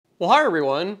Well, hi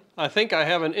everyone. I think I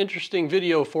have an interesting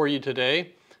video for you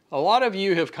today. A lot of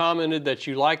you have commented that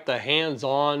you like the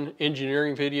hands-on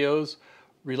engineering videos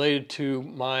related to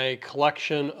my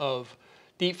collection of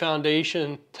deep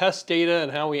foundation test data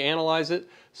and how we analyze it.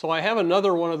 So I have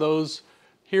another one of those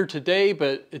here today,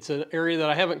 but it's an area that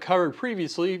I haven't covered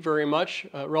previously very much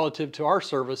relative to our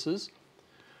services.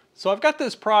 So I've got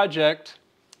this project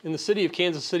in the city of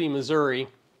Kansas City, Missouri,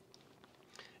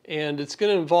 and it's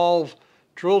going to involve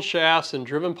drilled shafts and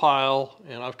driven pile,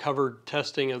 and I've covered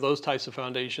testing of those types of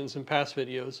foundations in past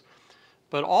videos.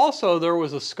 But also there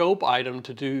was a scope item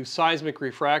to do seismic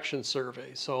refraction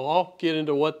survey. So I'll get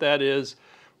into what that is,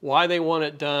 why they want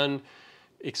it done,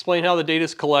 explain how the data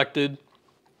is collected,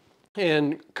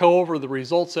 and go over the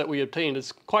results that we obtained.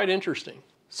 It's quite interesting.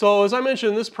 So as I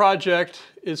mentioned, this project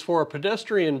is for a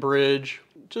pedestrian bridge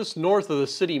just north of the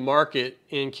city market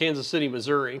in Kansas City,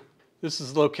 Missouri. This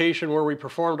is the location where we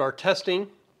performed our testing,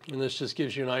 and this just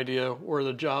gives you an idea where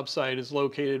the job site is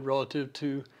located relative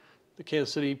to the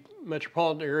Kansas City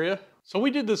metropolitan area. So we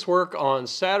did this work on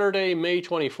Saturday, May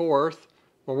 24th,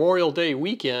 Memorial Day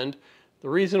weekend. The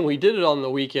reason we did it on the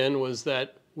weekend was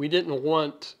that we didn't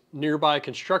want nearby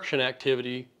construction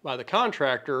activity by the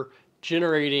contractor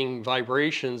generating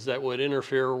vibrations that would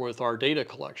interfere with our data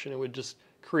collection. It would just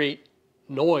create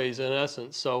noise in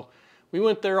essence. So we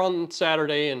went there on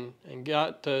Saturday and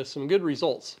got some good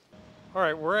results. All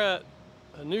right, we're at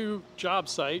a new job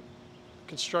site,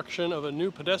 construction of a new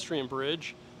pedestrian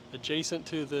bridge adjacent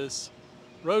to this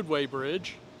roadway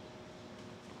bridge.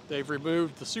 They've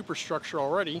removed the superstructure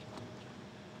already,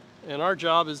 and our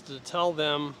job is to tell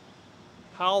them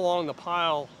how long the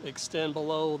pile extend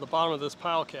below the bottom of this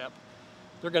pile cap.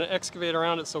 They're going to excavate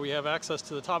around it so we have access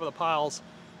to the top of the piles,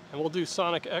 and we'll do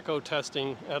sonic echo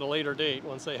testing at a later date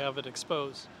once they have it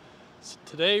exposed. So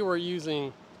today we're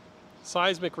using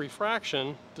seismic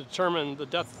refraction to determine the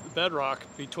depth of the bedrock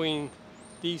between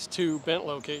these two bent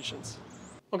locations.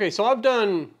 Okay, so I've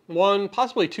done one,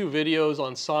 possibly two videos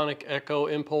on sonic echo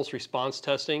impulse response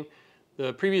testing.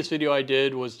 The previous video I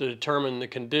did was to determine the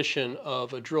condition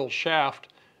of a drilled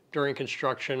shaft during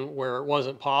construction where it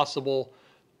wasn't possible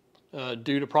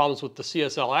due to problems with the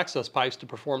CSL access pipes to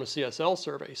perform a CSL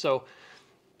survey. So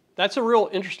that's a real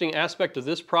interesting aspect of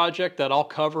this project that I'll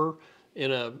cover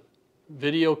in a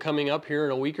video coming up here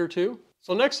in a week or two.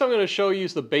 So next I'm going to show you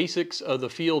the basics of the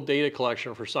field data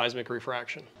collection for seismic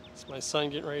refraction. It's my son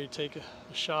getting ready to take a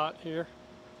shot here.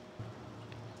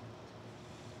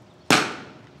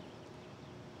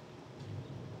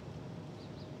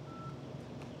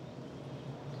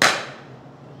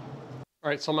 All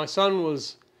right, so my son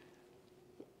was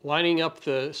lining up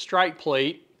the strike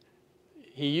plate.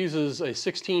 He uses a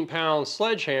 16-pound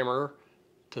sledgehammer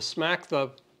to smack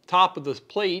the top of the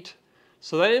plate,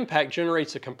 so that impact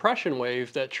generates a compression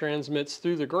wave that transmits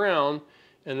through the ground,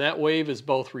 and that wave is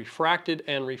both refracted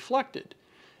and reflected.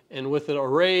 And with an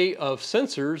array of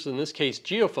sensors, in this case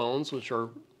geophones, which are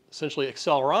essentially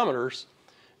accelerometers,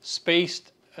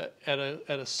 spaced at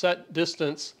a set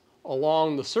distance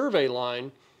along the survey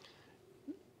line,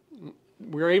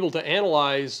 we're able to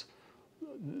analyze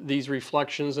these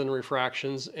reflections and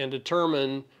refractions and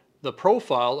determine the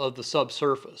profile of the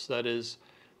subsurface. That is,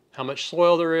 how much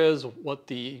soil there is, what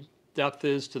the depth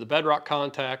is to the bedrock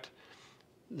contact,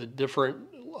 the different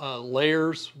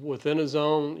layers within a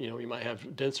zone. You know, you might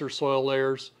have denser soil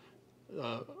layers,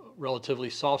 relatively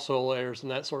soft soil layers,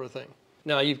 and that sort of thing.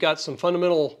 Now, you've got some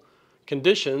fundamental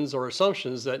conditions or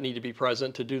assumptions that need to be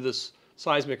present to do this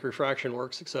seismic refraction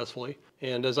work successfully.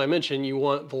 And as I mentioned, you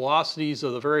want velocities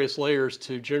of the various layers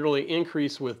to generally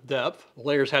increase with depth. The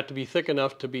layers have to be thick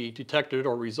enough to be detected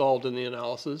or resolved in the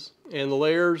analysis. And the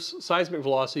layers' seismic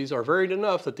velocities are varied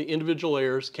enough that the individual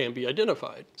layers can be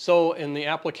identified. So in the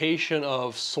application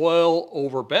of soil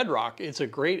over bedrock, it's a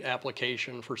great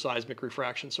application for seismic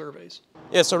refraction surveys.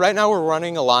 Yeah, so right now we're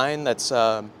running a line that's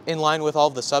in line with all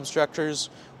of the substructures.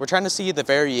 We're trying to see the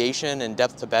variation in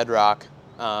depth to bedrock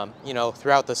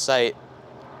throughout the site,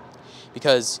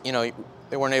 because,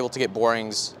 they weren't able to get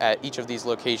borings at each of these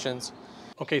locations.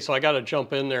 Okay, so I got to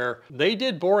jump in there. They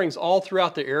did borings all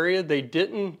throughout the area. They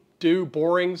didn't do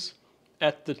borings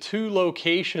at the two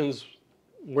locations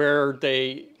where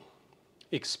they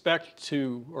expect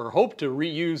to or hope to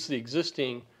reuse the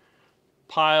existing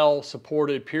pile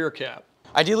supported pier cap.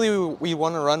 Ideally, we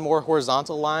want to run more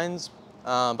horizontal lines,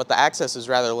 but the access is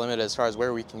rather limited as far as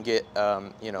where we can get,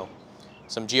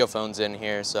 some geophones in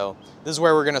here. So this is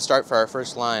where we're going to start for our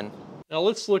first line. Now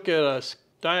let's look at a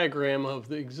diagram of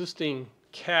the existing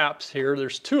caps here.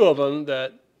 There's two of them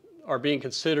that are being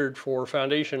considered for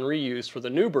foundation reuse for the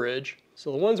new bridge.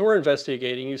 So the ones we're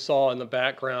investigating, you saw in the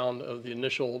background of the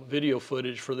initial video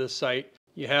footage for this site.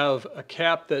 You have a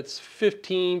cap that's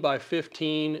 15 by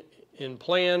 15 in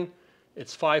plan.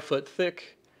 It's 5 foot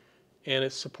thick, and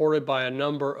it's supported by a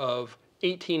number of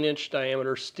 18-inch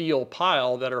diameter steel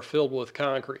pile that are filled with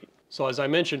concrete. So as I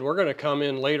mentioned, we're going to come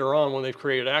in later on when they've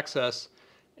created access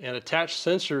and attach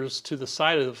sensors to the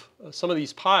side of some of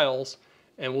these piles,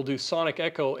 and we'll do sonic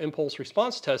echo impulse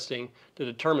response testing to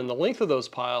determine the length of those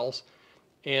piles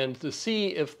and to see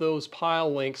if those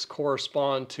pile lengths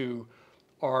correspond to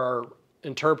our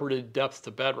interpreted depth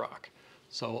to bedrock.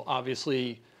 So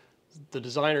obviously the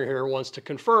designer here wants to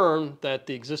confirm that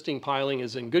the existing piling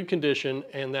is in good condition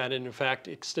and that it in fact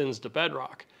extends to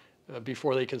bedrock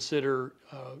before they consider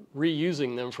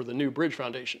reusing them for the new bridge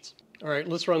foundations. All right,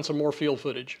 let's run some more field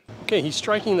footage. Okay, he's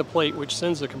striking the plate, which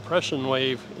sends a compression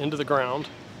wave into the ground,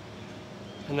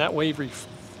 and that wave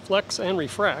reflects and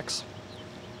refracts.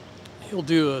 He'll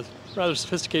do a rather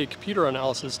sophisticated computer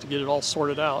analysis to get it all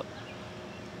sorted out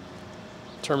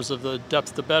in terms of the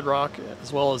depth to bedrock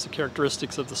as well as the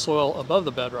characteristics of the soil above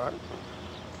the bedrock.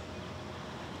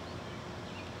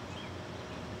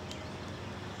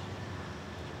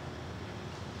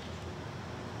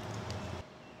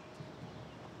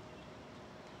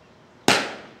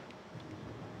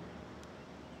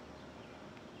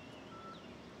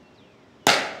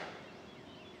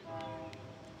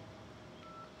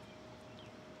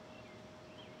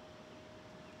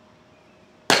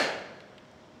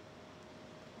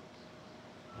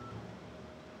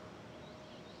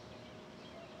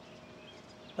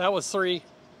 That was 3.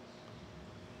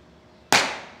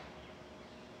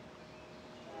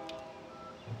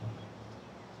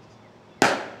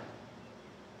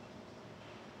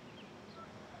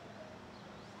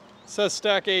 Says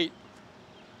stack 8.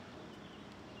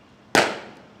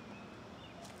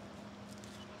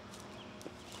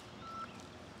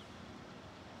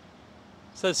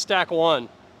 Says stack 1.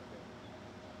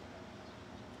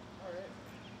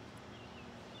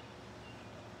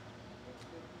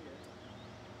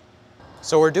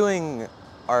 So we're doing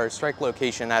our strike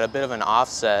location at a bit of an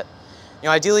offset. You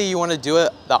know, ideally you want to do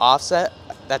it the offset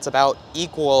that's about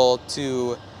equal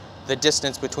to the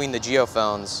distance between the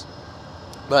geophones.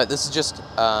 But this is just you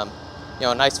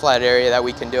know, a nice flat area that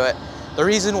we can do it. The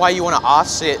reason why you want to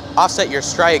offset your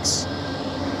strikes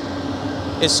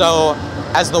is so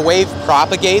as the wave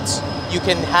propagates, you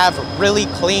can have really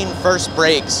clean first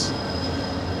breaks.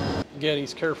 Again,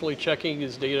 he's carefully checking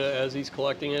his data as he's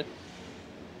collecting it.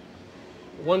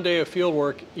 One day of field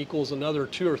work equals another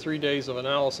 2 or 3 days of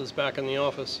analysis back in the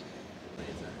office.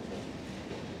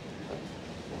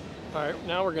 All right,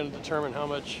 now we're going to determine how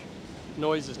much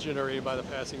noise is generated by the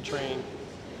passing train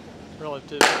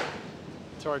relative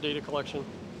to our data collection.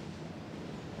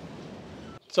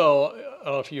 So, I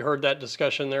don't know if you heard that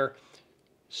discussion there.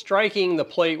 Striking the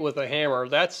plate with a hammer,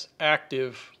 that's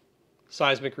active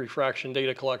seismic refraction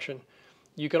data collection.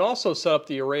 You can also set up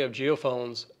the array of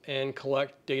geophones and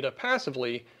collect data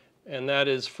passively, and that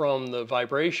is from the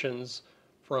vibrations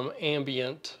from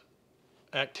ambient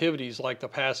activities like the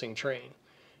passing train.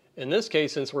 In this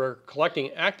case, since we're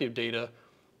collecting active data,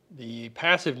 the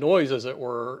passive noise, as it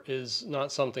were, is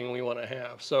not something we want to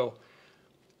have. So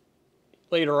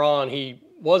later on, he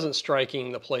wasn't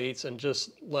striking the plates and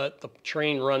just let the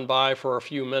train run by for a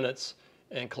few minutes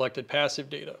and collected passive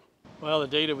data. Well, the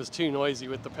data was too noisy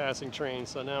with the passing train,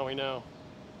 so now we know.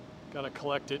 Got to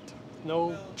collect it.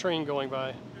 No train going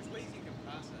by. There's ways you can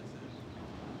process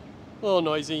it. A little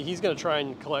noisy. He's going to try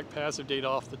and collect passive data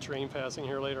off the train passing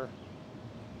here later.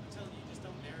 Until you just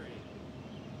don't narrate.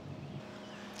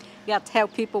 You have to tell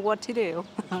people what to do.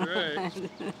 That's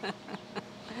right.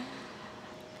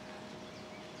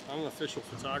 I'm an official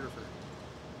photographer.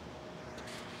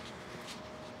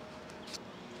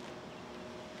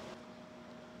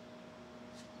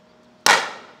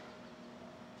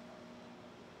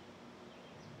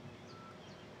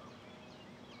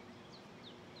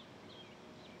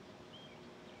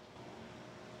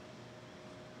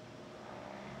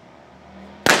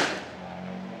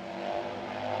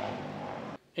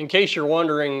 In case you're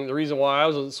wondering, the reason why I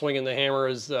wasn't swinging the hammer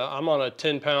is I'm on a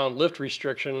 10-pound lift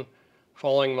restriction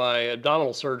following my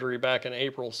abdominal surgery back in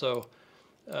April. So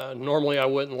normally I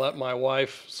wouldn't let my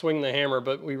wife swing the hammer,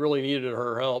 but we really needed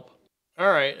her help. All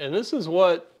right, and this is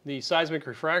what the seismic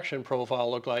refraction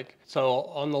profile looked like. So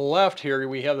on the left here,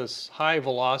 we have this high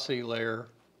velocity layer.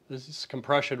 This is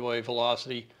compression wave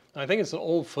velocity. I think it's an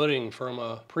old footing from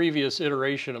a previous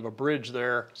iteration of a bridge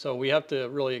there. So we have to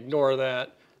really ignore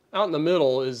that. Out in the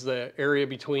middle is the area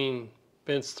between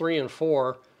vents 3 and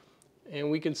 4. And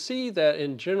we can see that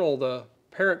in general, the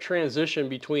apparent transition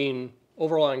between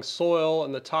overlying soil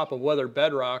and the top of weathered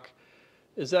bedrock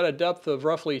is at a depth of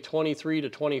roughly 23 to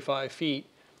 25 feet,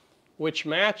 which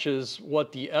matches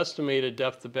what the estimated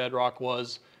depth of bedrock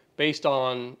was based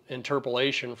on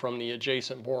interpolation from the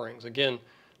adjacent borings. Again,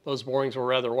 those borings were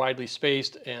rather widely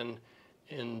spaced and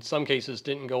in some cases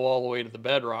didn't go all the way to the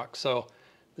bedrock. So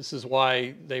this is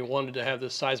why they wanted to have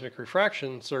this seismic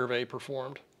refraction survey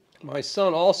performed. My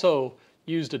son also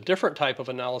used a different type of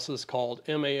analysis called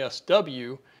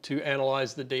MASW to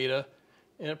analyze the data,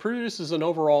 and it produces an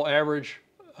overall average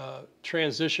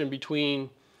transition between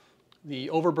the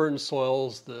overburdened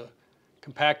soils, the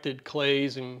compacted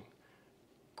clays and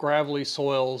gravelly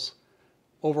soils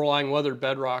overlying weathered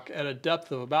bedrock at a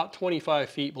depth of about 25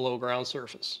 feet below ground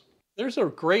surface. There's a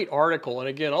great article, and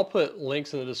again, I'll put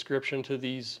links in the description to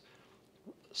these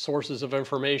sources of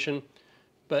information,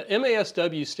 but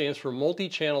MASW stands for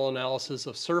multi-channel analysis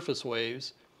of surface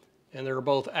waves, and there are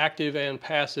both active and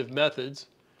passive methods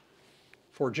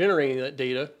for generating that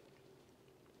data.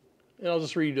 And I'll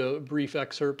just read a brief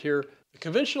excerpt here. The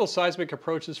conventional seismic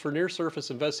approaches for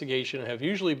near-surface investigation have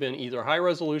usually been either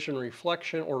high-resolution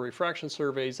reflection or refraction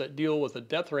surveys that deal with a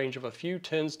depth range of a few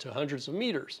tens to hundreds of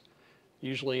meters,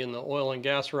 usually in the oil and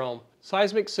gas realm.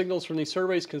 Seismic signals from these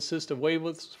surveys consist of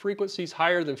wavelength frequencies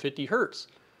higher than 50 Hertz.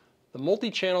 The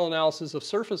multi-channel analysis of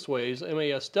surface waves,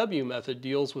 MASW method,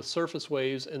 deals with surface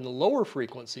waves in the lower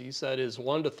frequencies, that is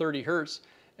 1 to 30 Hertz,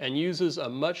 and uses a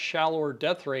much shallower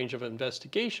depth range of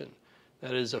investigation.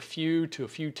 That is a few to a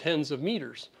few tens of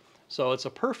meters. So it's a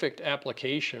perfect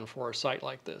application for a site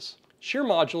like this. Shear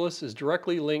modulus is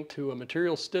directly linked to a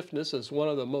material stiffness as one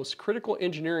of the most critical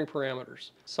engineering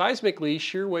parameters. Seismically,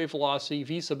 shear wave velocity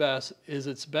V sub s is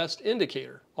its best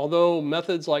indicator. Although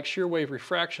methods like shear wave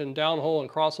refraction, downhole, and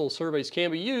crosshole surveys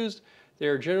can be used, they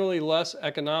are generally less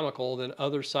economical than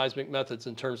other seismic methods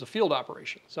in terms of field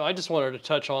operation. So I just wanted to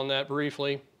touch on that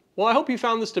briefly. Well, I hope you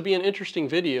found this to be an interesting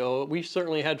video. We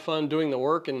certainly had fun doing the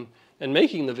work and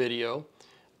making the video.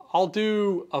 I'll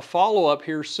do a follow-up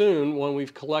here soon when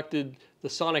we've collected the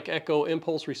sonic echo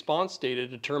impulse response data to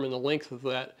determine the length of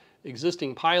that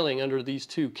existing piling under these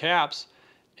two caps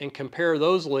and compare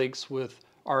those lengths with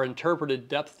our interpreted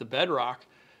depth to bedrock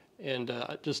and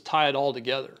just tie it all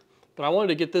together. But I wanted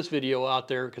to get this video out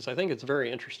there because I think it's very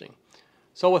interesting.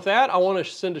 So with that, I want to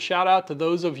send a shout out to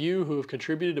those of you who have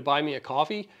contributed to buy me a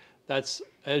coffee. That's,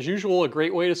 as usual, a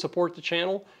great way to support the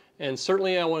channel. And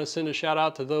certainly I want to send a shout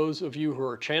out to those of you who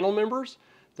are channel members,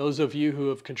 those of you who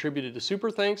have contributed to Super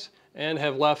Thanks, and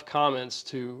have left comments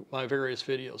to my various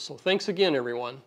videos. So thanks again, everyone.